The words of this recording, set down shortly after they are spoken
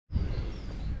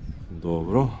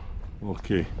Dobro,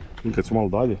 okej. I kad ću malo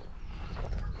dalje.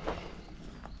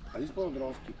 A ispalo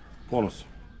drovski. Ponos.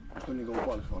 A što mi ga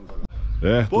upališ onda? Tu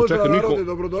čeka Pozdrav Niko. narode,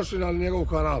 dobrodošli na njegov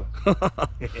kanal.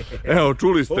 Evo,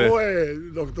 čuli ste. Ovo je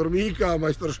Dr. Mika,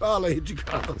 majstor Šale i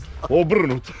Čika Radoslav.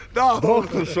 Obrnut. Da,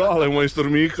 Dr. Šale, majstor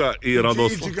Mika i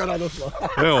Radoslav. Čika Radoslav.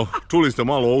 Evo, čuli ste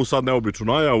malo ovu sad neobičnu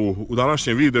najavu. U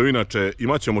današnjem videu inače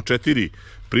imat ćemo 4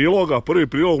 priloga. Prvi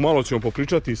prilog malo ćemo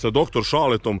popričati sa Dr.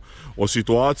 Shaletom o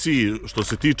situaciji što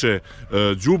se tiče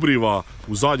đubriva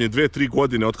u zadnje 2-3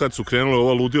 godine od kad su krenule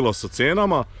ova ludila sa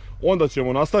cenama. Onda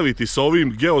ćemo nastaviti sa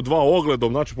ovim Geo2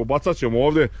 ogledom, znači pobacat ćemo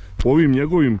ovdje po ovim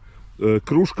njegovim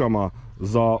kruškama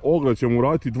za ogled ćemo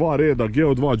uraditi 2 reda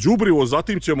Geo2 đubrivo,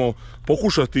 zatim ćemo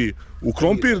pokušati u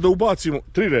krompir da ubacimo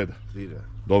 3 reda. 3 reda.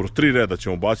 Dobro, 3 reda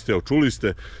ćemo baciti, evo čuli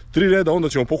ste, 3 reda, onda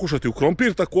ćemo pokušati u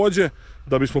krompir takođe,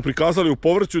 da bismo prikazali u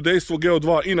povrću dejstvo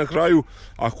Geo2 i na kraju,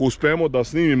 ako uspemo da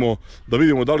snimimo, da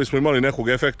vidimo da li smo imali nekog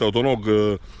efekta od onog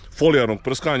folijarnog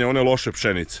prskanja, one loše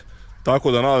pšenice.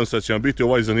 Tako da nadam se da će vam biti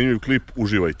ovaj zanimljiv klip,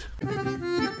 uživajte.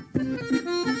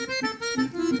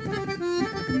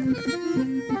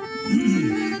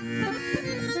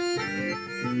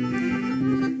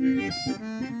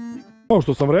 Kao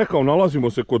što sam rekao,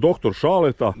 nalazimo se kod Dr.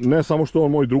 Shaleta, ne samo što je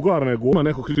on moj drugar, nego ima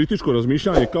neko kritičko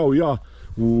razmišljanje kao i ja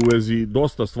u vezi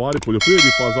dosta stvari poljoprivredi,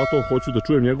 pa zato hoću da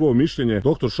čujem njegovo mišljenje.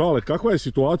 Dr. Shalet, kakva je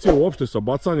situacija uopšte sa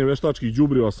bacanjem veštačkih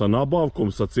đubriva, sa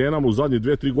nabavkom, sa cenama u zadnje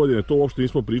 2-3 godine, to uopšte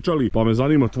nismo pričali, pa me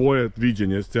zanima tvoje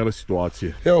viđenje cijele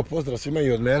situacije. Evo, pozdrav svima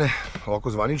i od mene,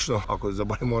 ovako zvanično, ako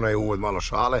zaboravimo onaj uvod malo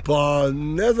šale. Pa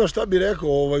ne znam šta bi rekao,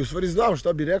 u stvari znam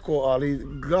šta bi rekao, ali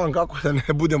gledam kako da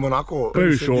ne budemo onako...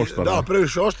 Previše oštar. Da,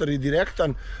 previše oštar i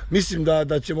direktan. Mislim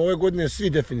da ćemo ove godine svi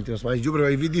definitivno smanjiti đubriva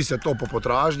i vidi se to po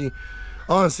potražnji.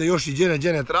 On se još i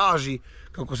đene traži,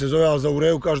 kako se zove, za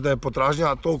ureju kaže da je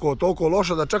potražnja toliko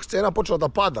loša da čak cena počela da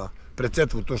pada pred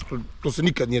setvu, to se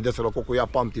nikad nije desilo koliko ja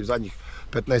pamtim zadnjih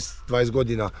 15-20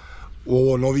 godina u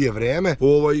ovo novije vreme.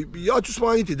 Ja ću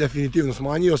smanjiti, definitivno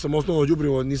smanjio sam osnovno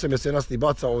đubrivo, nisam jesenasti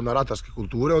bacao na ratarske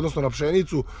kulture, odnosno na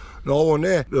pšenicu, na ovo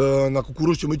ne, na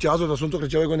kukuruz ćemo ići azot, a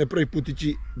suncokret će ove godine prvi put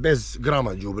ići bez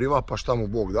grama đubriva, pa šta mu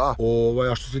Bog da.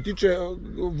 A što se tiče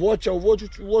voća, u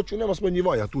voću nema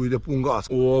smanjivanja, tu ide pun gas.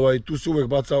 Tu se uvek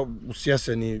baca u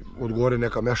sjeseni, od gore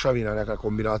neka mešavina, neka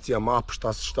kombinacija map,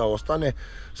 šta ostane.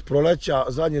 S proleća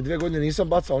zadnje 2 godine nisam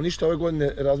bacao ništa, ove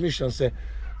godine razmišljam se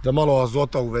da malo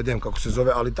azota uvedem, kako se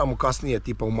zove, ali tamo kasnije,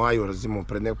 tipa u maju, razimo,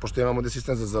 pošto imamo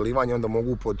sistem za zalivanje, onda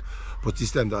mogu pod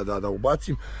sistem da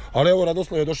ubacim. Ali evo,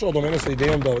 Radoslav je došao do mene sa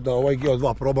idejom da ovaj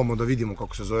Geo2 probamo, da vidimo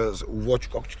kako se zove u voću,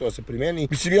 kako će to da se primeni.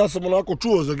 Mislim, ja sam onako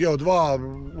čuo za Geo2,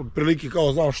 otprilike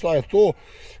kao znam šta je to.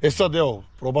 Sad evo,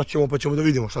 probat ćemo pa ćemo da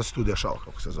vidimo šta se tu dešava,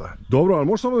 kako se zove. Dobro, ali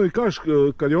možeš samo da mi kažeš,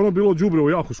 kad je ono bilo đubrivo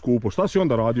jako skupo, šta si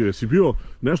onda radio? Jesi bio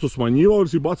nešto smanjivao ili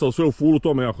si bacao sve u fulu,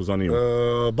 to me jako zanima.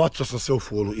 Bacao sam sve u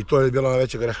fulu i to je bila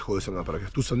najveća greška koju sam napravio.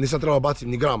 Tu nisam trebao baciti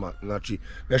ni grama, znači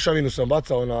mešavinu sam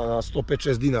bacao na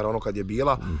 105-6 dinara ono kad je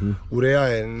bila. Ureja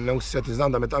je, ne mogu se sjetiti,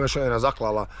 znam da me ta mešavina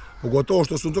zaklala, pogotovo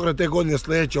što suncokret te godine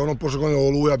sledeće, ono prošle godine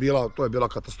oluja bila, to je bila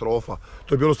katastrofa.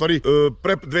 To je bilo u stvari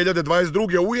pre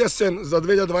 2022. u jesen, za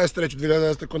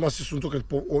 2023. kod nas je suncokret,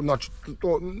 znači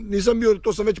to nisam bio,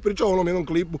 to sam već pričao u onom jednom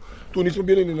klipu, tu nismo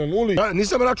bili ni na nuli.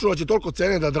 Nisam računao da će toliko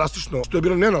cene da drastično, što je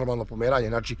bilo nenormalno pomeranje,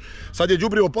 znači sad je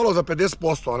đubrivo palo za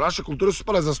 50%, a naše kulture su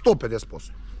spale za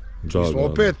 150%. Mi smo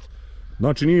opet...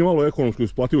 Znači nije imalo ekonomsku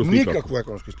isplativost nikako? Nikakvu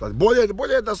ekonomsku isplativost.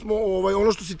 Bolje je da smo,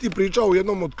 ono što si ti pričao u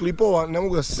jednom od klipova, ne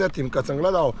mogu da se setim kad sam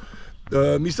gledao,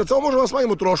 mi sad samo možemo da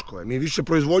smanjimo troškove, mi više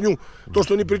proizvodnju, to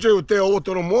što oni pričaju te ovo,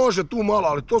 to ono može tu malo,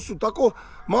 ali to su tako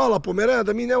mala pomeranja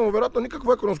da mi nemamo vjerojatno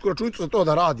nikakvu ekonomsku računicu za to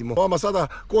da radimo. Vama sada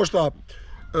košta,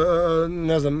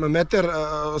 ne znam, metar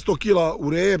 100 kila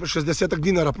ureje, 60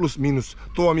 dinara plus minus,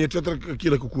 to vam je 4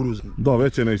 kile kukuruza. Da,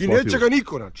 već je neisplativo. I neće ga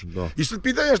niko, znači. I sad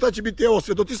pitanje šta će biti, evo,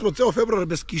 svedoci smo ceo februar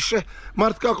bez kiše,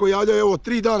 mart kako javljaju, evo,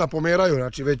 3 dana pomeraju,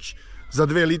 znači već za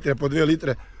 2 litre, po 2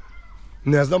 litre.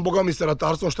 Ne znam, boga mi sa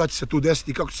ratarstvom šta će se tu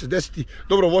desiti, kako će se desiti.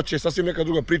 Dobro, voće je sasvim neka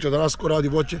druga priča, danas ko radi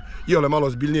voće, iole malo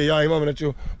ozbiljnije, ja imam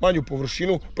manju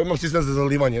površinu, pa imam sistem za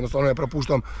zalivanje, jednostavno ne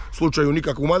propuštam slučaju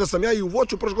nikakvu. Mada sam ja i u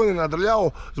voću prošle godine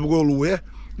nadrljao zbog oluje,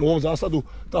 u ovom zasadu,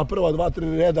 ta prva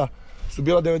 2-3 reda su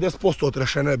bila 90%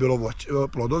 otrešene, je bilo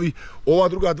plodovi. Ova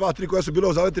druga 2-3 koja su bila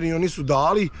u zavetreni, oni su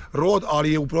dali rod,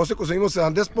 ali je u proseku sam imao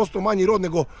 70% manji rod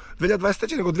nego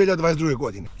 2023. nego 2022.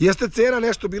 godine. Jeste cena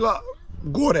nešto bila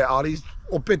gore, ali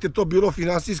opet je to bilo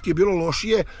finansijski, bilo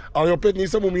lošije, ali opet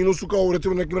nisam u minusu kao u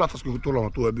recimo nekim ratarskim kulturama,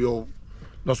 tu je bio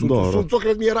Da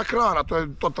suncokret mi je rak rana, to je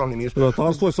totalni mir.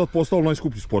 Ratarstvo je sad postalo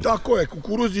najskuplji sport. Tako je,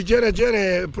 kukuruzi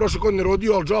džene, prošle godine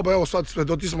rodio, ali džaba, evo sad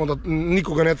svedoci smo da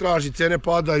nikoga ne traži, cene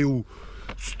padaju.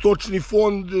 Stočni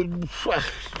fond,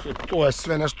 to je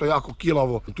sve nešto jako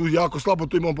kilavo. Tu jako slabo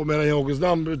tu imamo pomeranje.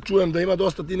 Čujem da ima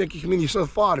dosta ti nekih mini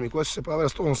farmi koje su se pojavile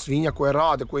s tobom svinja, koje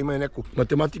rade, koje imaju neku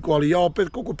matematiku, ali ja opet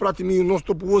koliko pratim, mi non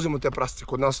stop uvozimo te prasice.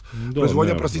 Kod nas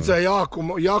proizvodnja prasica je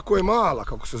jako je mala,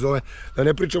 kako se zove. Da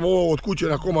ne pričamo ovo od kuće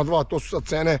na koma 2, to su sad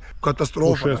cene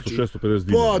katastrofa. 650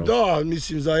 dinara. Pa da,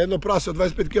 mislim za jedno prase od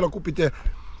 25 kila kupite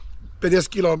 50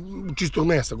 kila čistog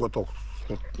mesa gotovo.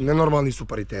 Nenormalni su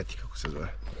pariteti, kako se zove.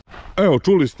 Evo,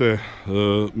 čuli ste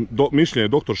mišljenje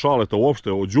doktor Šaleta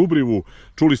uopšte o đubrivu,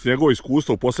 čuli ste njegovo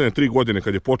iskustvo u poslednje 3 godine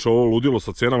kad je počeo ovo ludilo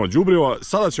sa cenama đubriva.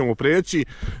 Sada ćemo preći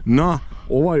na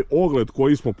ovaj ogled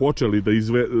koji smo počeli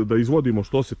da izvodimo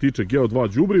što se tiče Geo2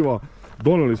 đubriva.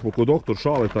 Doneli smo kod doktor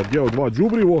Šaleta Geo2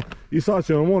 đubrivo i sad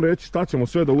ćemo on reći šta ćemo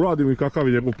sve da uradimo i kakav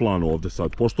je njegov plan ovde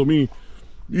sad, pošto mi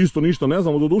isto ništa ne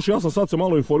znamo. Doduše, ja sam sad se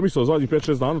malo informisao zadnjih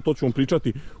 5-6 dana, to ću vam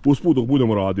pričati usput dok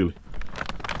budemo radili.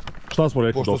 Šta smo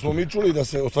rekli, doktor? Pošto smo mi čuli da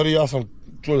se, u stvari ja sam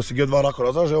čuo da se G2 rako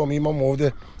razlaže, evo mi imamo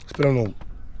ovdje spremnu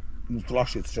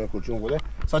flašicu, će nekoliko vode.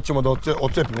 Sad ćemo da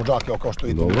odcepimo džak, evo kao što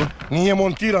vidimo. Dobro. Nije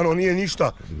montirano, nije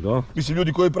ništa. Da. Mislim,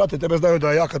 ljudi koji prate tebe znaju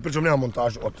da ja kad pričam nema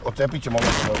montaže. Odcepit ćemo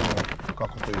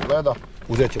kako to izgleda.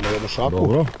 Uzet ćemo jednu šaku.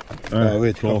 Dobro. Evo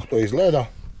vidite kako to izgleda.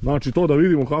 Znači to da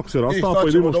vidimo kako se rastapa i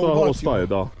vidimo šta ostaje,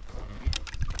 da.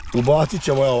 Ubacit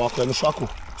ćemo evo ovako jednu šaku.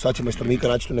 Sad ćemo iz tornika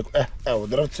naći tu neko, evo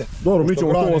drvce. Dobro, mi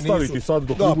ćemo to ostaviti sad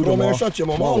dok budemo... Da, promešat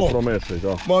ćemo malo. Promešaj,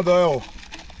 da. Mada evo,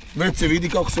 već se vidi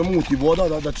kako se muti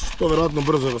voda, da će se to vjerojatno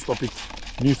brzo rastopiti.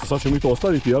 Ništa, sad ćemo mi to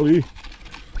ostaviti, jel i?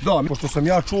 Da, pošto sam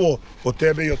ja čuo od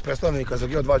tebe i od predstavnika za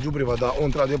Geo2 đubriva da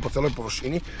on treba da je po celoj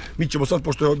površini, mi ćemo sad,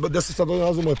 pošto je 10 sad ovdje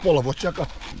nalazimo je pola voćnjaka,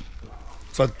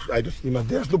 sad, ajde s njima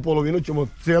desnu polovinu ćemo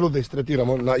celu da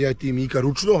istretiramo na jajti mika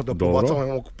ručno, da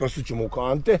pobacamo, presućemo u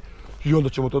kante i onda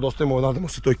ćemo to da ostavimo, nadamo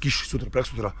se toj kiši sutra,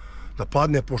 preksutra da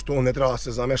padne, pošto on ne treba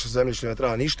se zameša zemljište, ne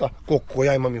treba ništa, koliko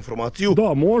ja imam informaciju.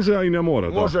 Da, može, a i ne mora.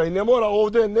 Može, a i ne mora,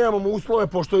 ovdje nemamo uslove,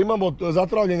 pošto imamo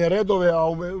zatravljene redove, a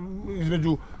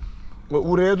između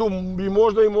u redu bi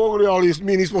možda i mogli, ali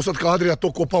mi nismo sad kadri da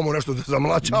to kopamo nešto da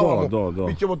zamlačavamo.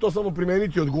 Mi ćemo to samo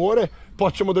primeniti od gore,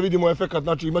 pa ćemo da vidimo efekat,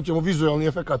 znači imat ćemo vizualni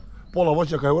efekat. Pola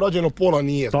voćnjaka je urađeno, pola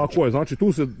nije. Tako je, znači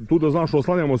tu da znaš,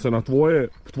 oslanjamo se na tvoju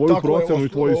procenu i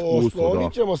tvoje iskustvo.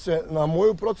 Oslonit ćemo se na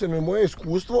moju procenu i moje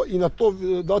iskustvo i na to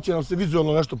da će nam se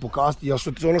vizualno nešto pokazati. Jer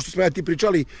ono što smo ja ti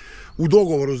pričali u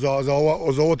dogovoru za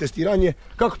ovo testiranje,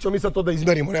 kako ćemo mi sad to da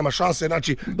izmerimo, nema šanse,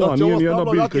 znači da će ovo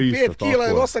stvarno dati 5 kila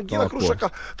ili 8 kila krušaka,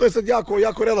 to je sad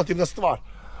jako relativna stvar.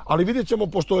 Ali vidjet ćemo,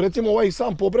 pošto recimo ovaj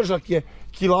sam pobrežak je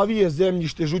kilavije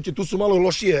zemljište, žuće, tu su malo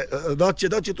lošije,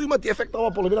 da će tu imati efekt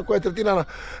ova polovina koja je tretirana,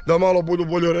 da malo budu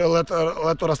bolje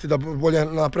letorasti, da bolje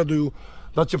napreduju,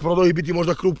 da će plodovi biti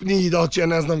možda krupniji, da će,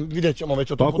 ne znam, vidjet ćemo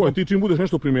već o tom. Tako je, ti čim budeš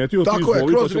nešto primetio, ti izvoli, pa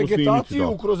ćemo snimiti. Tako je, kroz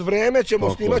vegetaciju, kroz vreme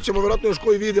ćemo snimat ćemo vjerojatno još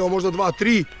koji video, možda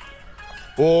 2,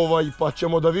 3, pa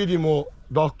ćemo da vidimo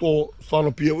da to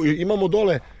stvarno pije. Imamo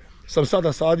dole, sam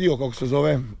sada sadio, kako se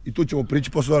zove, i tu ćemo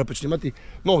prići, posle toga pa ćemo imati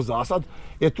nov zasad.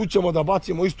 Tu ćemo da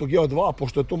bacimo isto Geo2,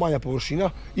 pošto je to manja površina,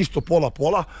 isto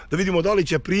pola, da vidimo da li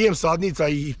će prijem sadnica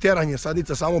i teranje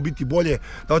sadnica samo biti bolje,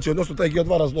 da li će odnosno taj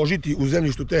Geo2 razložiti u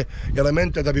zemljištu te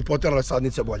elemente da bi poterale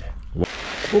sadnice bolje.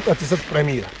 Kukac se sad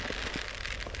premira.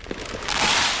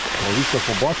 Vi ste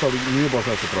pobacali, nije baš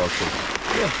nešto praško.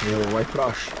 Evo ovaj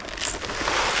praš.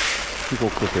 I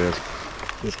koliko to teško.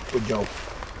 Teško to džao.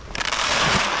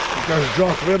 Kaže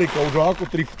džak velika u džaku,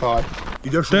 3 ftare.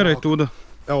 Teraj tuda.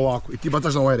 Evo ovako, i ti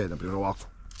bacaš na ovaj red, naprimjer, ovako.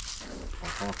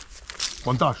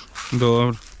 Kontaš?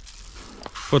 Dobro.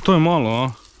 Pa to je malo,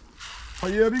 a? Pa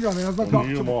jebi ga, ne znam kako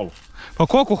ćemo. malo. Pa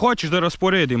koliko hoćeš da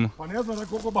rasporedimo? Pa ne znam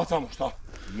koliko bacamo, šta?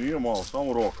 Nije malo,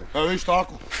 samo roka. Evo vidiš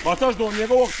tako, bacaš do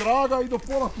njegovog traga i do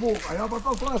pola tvog, a ja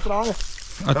bacam s svoje strane.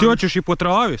 A ti hoćeš i po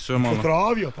travi sve malo? Po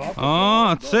travi, a tako?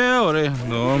 A, ceo re,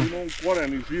 dobro. Imam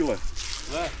koren i žile.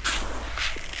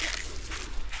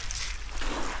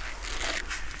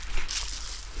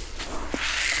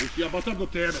 Ja bacam do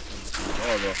tebe.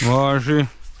 Važi.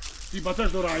 Ti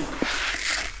bacaš do Rajka.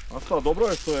 A šta, dobro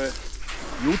je što je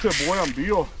juče Bojan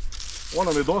bio, on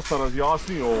nam je dosta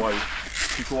razjasnio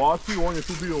situaciju, on je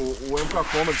tu bio u MK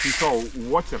Komerc išao u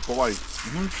voćnjak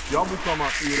s jabukama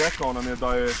i rekao nam je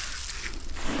da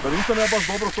nisam ja baš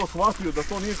dobro to shvatio, da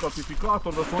to nije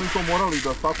klasifikator, da su oni to morali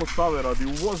da tako stave radi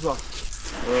uvoza.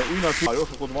 Inače, još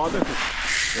oko 20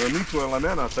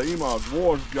 mikroelemenata ima,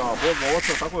 gvožđa, boga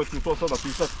oca, tako da ću to sada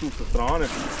pisati tu sa strane,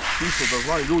 čisto da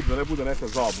znaju ljudi da ne bude neka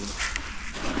zabuna.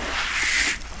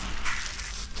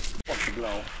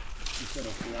 gledao.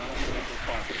 Isterao sejanac se već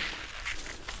otpari.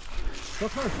 Što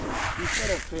kažeš?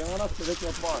 Isterao sejanac se već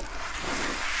otpari.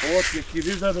 Ovo ti je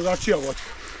vidiš da je drugačija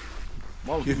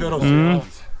voćka. Isterao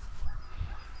sejanac.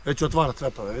 Već otvara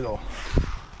cvetove, vidio.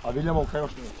 A vidimo kaj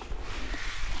još neće.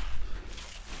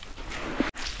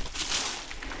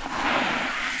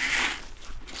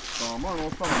 Malo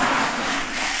ostalo.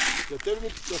 Je tebi mi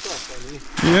to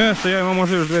sada, nije? Jeste, ja imam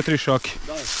možda još 2-3 šake.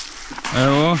 Daj.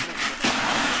 Evo.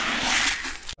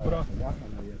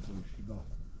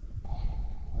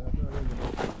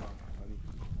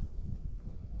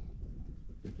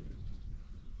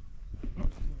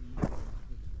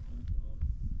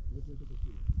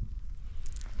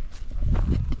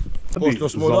 Pošto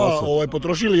smo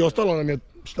potrošili i ostalo nam je,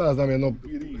 šta ja znam, jedno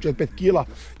 4-5 kila.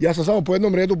 Ja sam samo po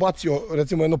jednom redu bacio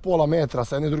recimo jedno pola metra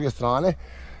sa jedne i druge strane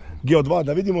Geo2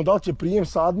 da vidimo da li će prijem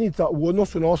sadnica u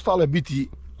odnosu na ostale biti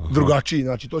drugačiji.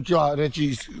 Znači to ću ja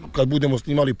reći kad budemo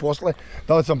snimali posle.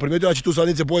 Da li sam primijetio da će tu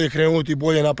sadnice bolje krenuti,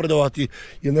 bolje napredovati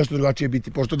ili nešto drugačije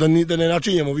biti. Pošto da ne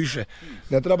načinjemo više.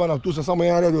 Ne treba nam, tu sam samo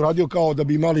jedan red uradio kao da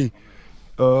bi imali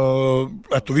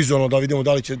eto, vizualno da vidimo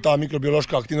da li će ta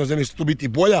mikrobiološka aktivnost zemljišta tu biti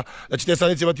bolja, da će te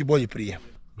sadnice imati bolji prijem.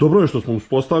 Dobro je što smo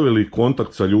uspostavili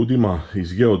kontakt sa ljudima iz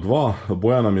Geo2,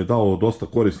 Boja nam je dao dosta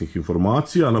korisnih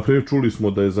informacija. Naprimjer, čuli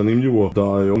smo da je zanimljivo da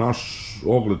je naš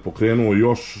ogled pokrenuo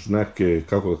još neke,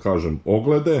 kako da kažem,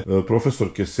 oglede.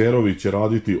 Profesor Keserović će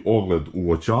raditi ogled u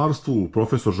voćarstvu,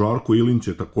 profesor Žarko Ilin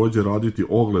će također raditi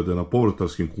oglede na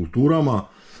povrtarskim kulturama.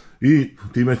 I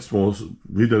time smo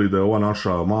vidjeli da je ova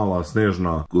naša mala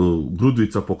snežna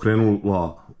grudvica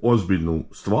pokrenula ozbiljnu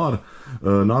stvar.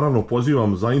 Naravno,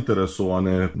 pozivam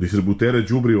zainteresovane distributere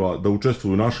đubriva da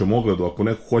učestvuju u našem ogledu ako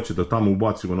neko hoće da tamo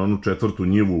ubacimo na onu 4.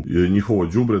 njivu njihovo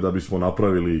đubre da bismo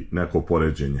napravili neko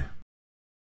poređenje.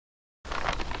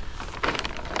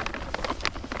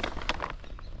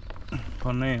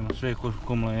 Pa nema, sve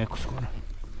ko mlijeko skoro.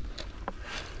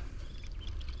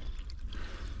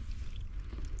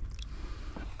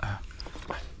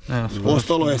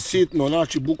 Ostalo je sitno,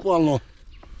 znači bukvalno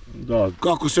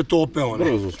kako se to opeo.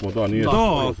 Brzo smo, da, nije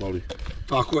ali...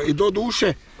 Tako je, i do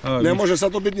duše ne može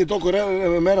sad to biti ni toliko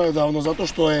merodavno zato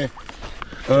što je...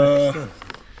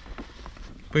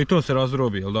 Pa i to se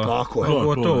razdrobi, jel da? Tako je.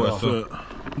 Gotovo je to.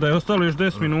 Da je ostalo još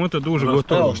 10 minuta duže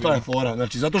gotovo. Evo šta je fora,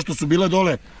 znači zato što su bile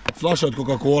dole flaše od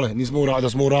Coca-Cole, da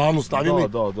smo u ranu stavili.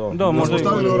 Da smo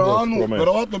stavili u ranu,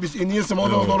 verovatno i nije se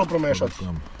moglo dobro promešati.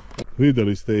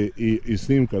 Vidjeli ste i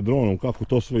snimka dronom kako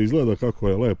to sve izgleda, kako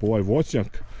je lep ovaj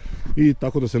voćnjak i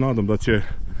tako da se nadam da će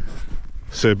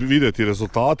se vidjeti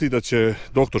rezultati, da će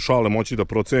Dr. Šale moći da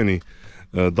proceni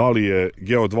da li je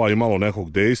Geo2 imalo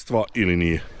nekog dejstva ili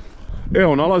nije.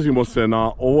 Evo, nalazimo se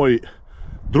na ovoj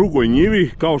drugoj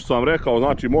njivi, kao što sam rekao,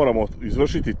 znači moramo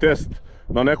izvršiti test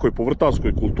na nekoj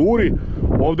povrtarskoj kulturi.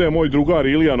 Ovdje je moj drugar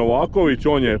Ilija Novaković,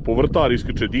 on je povrtar iz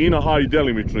Krčedina, a i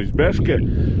delimično iz Beške.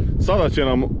 Sada će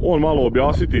nam on malo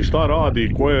objasniti šta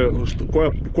radi,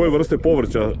 koje vrste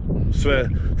povrća sve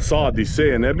sadi,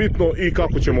 seje, nebitno i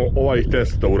kako ćemo ovaj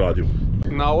test da uradimo.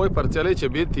 Na ovoj parceli će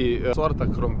biti sorta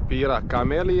krompira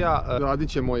kamelija. Radit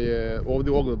ćemo je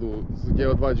ovdje u ogledu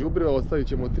Geo2 đubriva, ostavit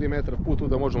ćemo 3 metra putu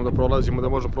da možemo da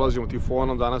prolazimo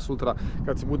tifonom danas, sutra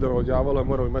kad se bude rođavalo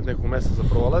moramo imati neko mjesto za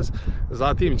prolaz.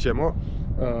 Zatim ćemo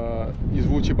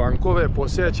izvući bankove,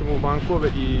 posejat ćemo u bankove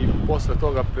i posle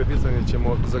toga predizanje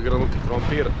ćemo zagrnuti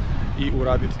krompir i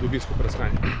uraditi dubinsko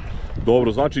prskanje.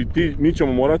 Dobro, znači ti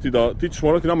ćeš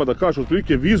morati nama da kažeš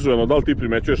otprilike vizualno da li ti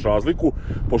primećuješ razliku,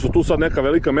 pošto tu sad neka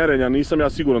velika merenja nisam ja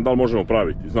siguran da li možemo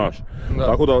praviti, znaš.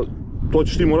 Tako da to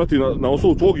ćeš ti morati na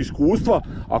osnovu tvog iskustva,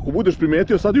 ako budeš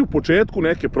primetio sad i u početku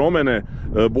neke promene,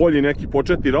 bolji neki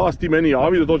početni rast, ti meni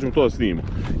javi da dođemo to da snimamo.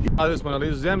 Radili smo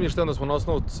analizu zemljišta, onda smo na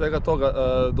osnovu svega toga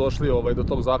došli do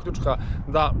tog zaključka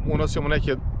da unosimo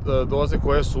neke doze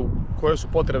koje su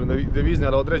potrebne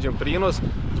devizne na određen prinos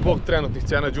zbog trenutnih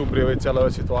cena đubriva i cijele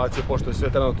ove situacije, pošto je sve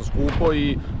trenutno skupo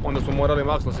i onda smo morali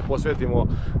maksimalno se posvetimo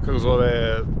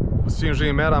svim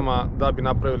živim merama da bi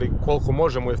napravili koliko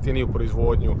možemo jeftiniju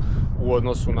proizvodnju u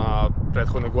odnosu na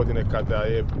prethodne godine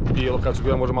kad su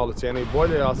bile možda malo cijene i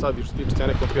bolje, a sad što se tiče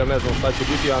cijene krompira ne znamo šta će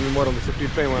biti, a mi moramo da se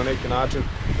pripremimo na neki način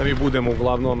da mi budemo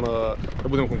uglavnom da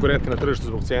budemo konkurentni na tržištu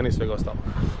zbog cijene i svega ostalog.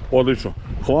 Odlično.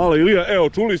 Hvala Ilija. Evo,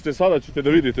 čuli ste, sada ćete da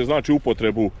vidite znači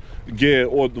upotrebu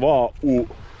Geo2 u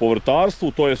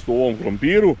povrtarstvu, to jest u ovom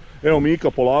krompiru. Evo,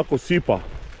 Mika polako sipa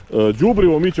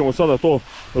đubrivo, mi ćemo sada to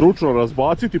ručno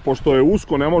razbaciti, pošto je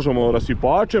usko ne možemo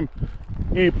rasipačem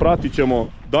i pratit ćemo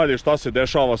dalje šta se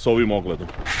dešava sa ovim ogledom.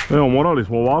 Evo, morali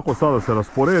smo ovako sada da se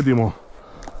rasporedimo.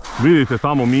 Vidite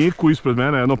tamo Miku ispred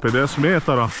mene jedno 50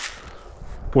 metara.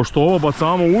 pošto ovo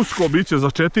bacamo usko, bit će za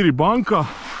 4 banka,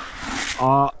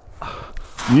 a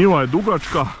njiva je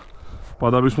dugačka, pa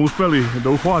da bismo uspjeli da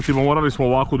uhvatimo morali smo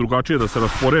ovako drugačije da se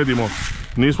rasporedimo.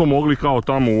 Nismo mogli kao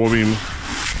tamo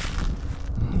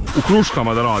u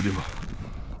kruškama da radimo.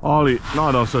 Ali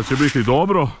nadam se da će biti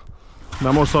dobro.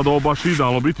 Ne može sad ovo baš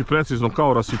idealno biti precizno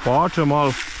kao rasipačem,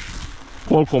 ali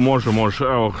koliko može, može.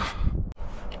 Evo ga.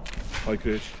 Aj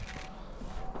kreći.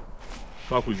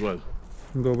 Kako izgleda?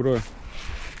 Dobro je.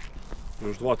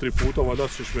 Još 2-3 puta, valjda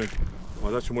ćeš me,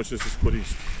 valjda će moći da se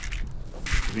iskoristi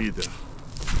video.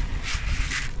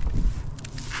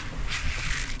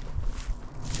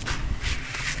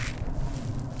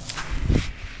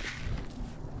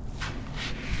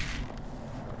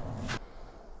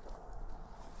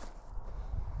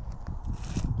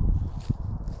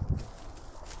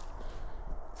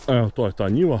 Evo, to je ta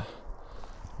njiva.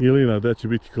 Ilina gdje će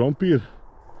biti krompir.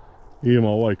 Ima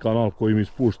ovaj kanal koji mi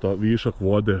ispušta višak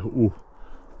vode u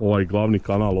ovaj glavni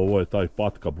kanal, ovo je taj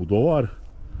patka budovar.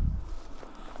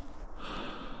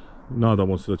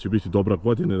 Nadamo se da će biti dobra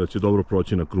godina i da će dobro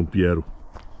proći na krompiru.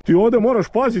 Ti ovdje moraš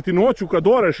paziti noću kad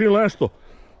oreš ili nešto,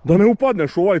 da ne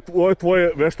upadneš u ovo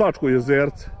tvoje veštačko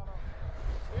jezerce.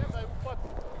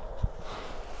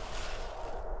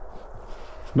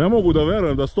 Ne mogu da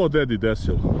verujem da se to dedi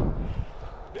desilo.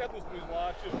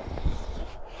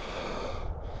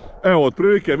 Evo,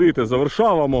 otprilike vidite,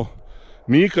 završavamo.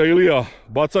 Mika i Ilija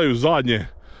bacaju zadnje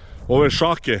ove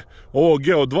šake ovog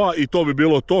Geo2 i to bi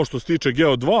bilo to što se tiče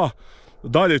Geo2.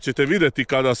 Dalje ćete vidjeti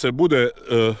kada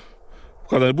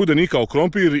bude nikao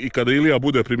krompir i kada Ilija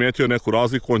bude primijetio neku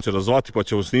razliku, on će razvati pa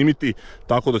ćemo snimiti,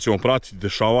 tako da ćemo pratiti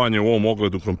dešavanje u ovom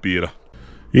ogledu krompira.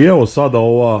 I evo sada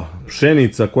ova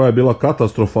pšenica koja je bila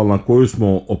katastrofalna, koju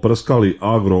smo oprskali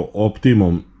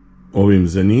Agroptimom ovim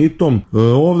Zenitom.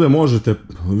 Ovdje možete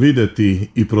vidjeti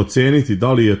i proceniti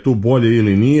da li je tu bolje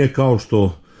ili nije. Kao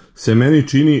što se meni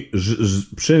čini,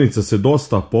 pšenica se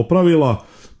dosta popravila.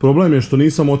 Problem je što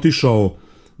nisam otišao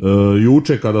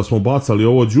juče kada smo bacali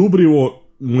ovo đubrivo.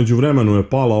 U međuvremenu je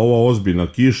pala ova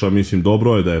ozbiljna kiša, mislim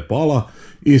dobro je da je pala,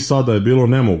 i sada je bilo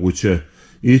nemoguće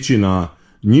ići na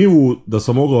njivu. Da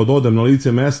sam mogao da odem na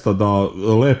lice mesta da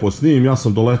lepo snimim, ja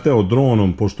sam doleteo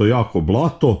dronom pošto je jako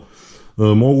blato.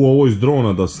 Mogu ovo iz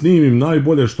drona da snimim.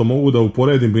 Najbolje što mogu da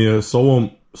uporedim je s ovom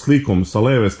slikom sa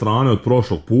leve strane od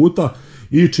prošlog puta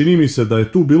i čini mi se da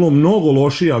je tu bilo mnogo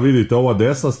lošija, vidite, ova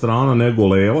desna strana nego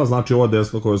leva, znači ova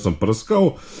desna koju sam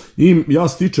prskao, i ja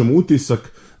stičem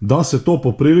utisak da se to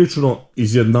poprilično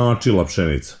izjednačila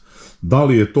pšenica. Da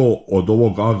li je to od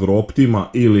ovog Agroptima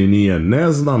ili nije,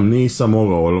 ne znam, nisam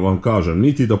mogao, vam kažem,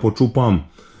 niti da počupam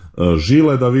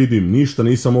žile da vidim, ništa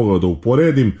nisam mogao da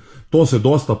uporedim. To se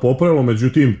dosta popravilo,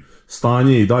 međutim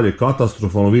stanje je i dalje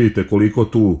katastrofalno, vidite koliko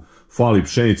tu fali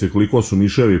pšenice, koliko su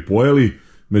miševi pojeli,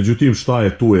 međutim šta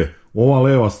je tu je. Ova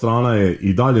leva strana je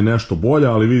i dalje nešto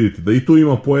bolja, ali vidite da i tu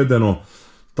ima pojedeno,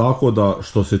 tako da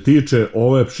što se tiče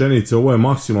ove pšenice, ovo je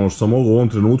maksimalno što sam mogao u ovom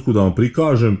trenutku da vam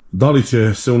prikažem. Da li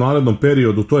će se u narednom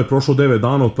periodu, to je prošlo 9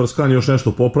 dana od prskanja, još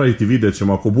nešto popraviti, vidjet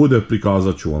ćemo, ako bude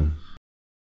prikazat ću vam.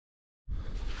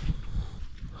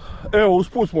 Evo,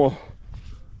 usput smo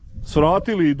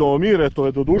svratili do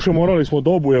Miretove, do duše morali smo da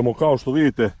obujemo, kao što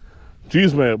vidite,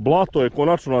 čizme, blato je,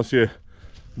 konačno nas je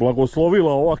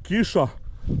blagoslovila ova kiša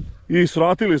i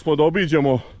svratili smo da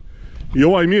obiđemo i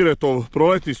ovaj Miretov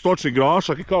proletni stočni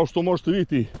grašak i kao što možete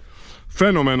vidjeti,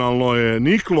 fenomenalno je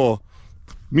niklo.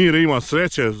 Mire ima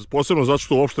sreće, posebno zato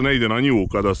što uopšte ne ide na njivu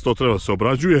kada to treba se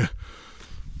obrađuje.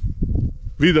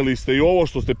 Vidjeli ste i ovo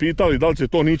što ste pitali, da li će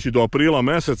to nići do aprila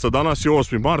meseca. Danas je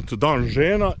 8. mart, dan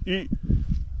žena, i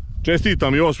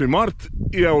čestitam i 8. mart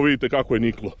i evo vidite kako je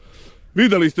niklo.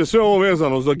 Vidjeli ste sve ovo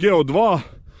vezano za Geo2.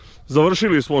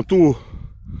 Završili smo tu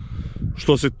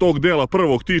što se tog dela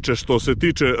prvog tiče, što se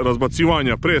tiče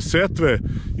razbacivanja pre setve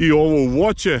i ovo u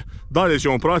voće. Dalje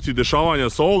ćemo pratiti dešavanja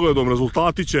sa ogledom,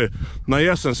 rezultati će na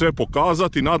jesen sve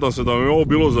pokazati. Nadam se da vam je ovo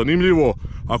bilo zanimljivo.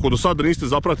 Ako do sada niste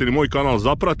zapratili moj kanal,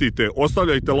 zapratite,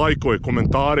 ostavljajte lajkove,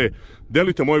 komentare,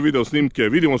 delite moje video snimke.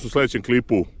 Vidimo se u sljedećem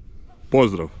klipu.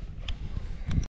 Pozdrav!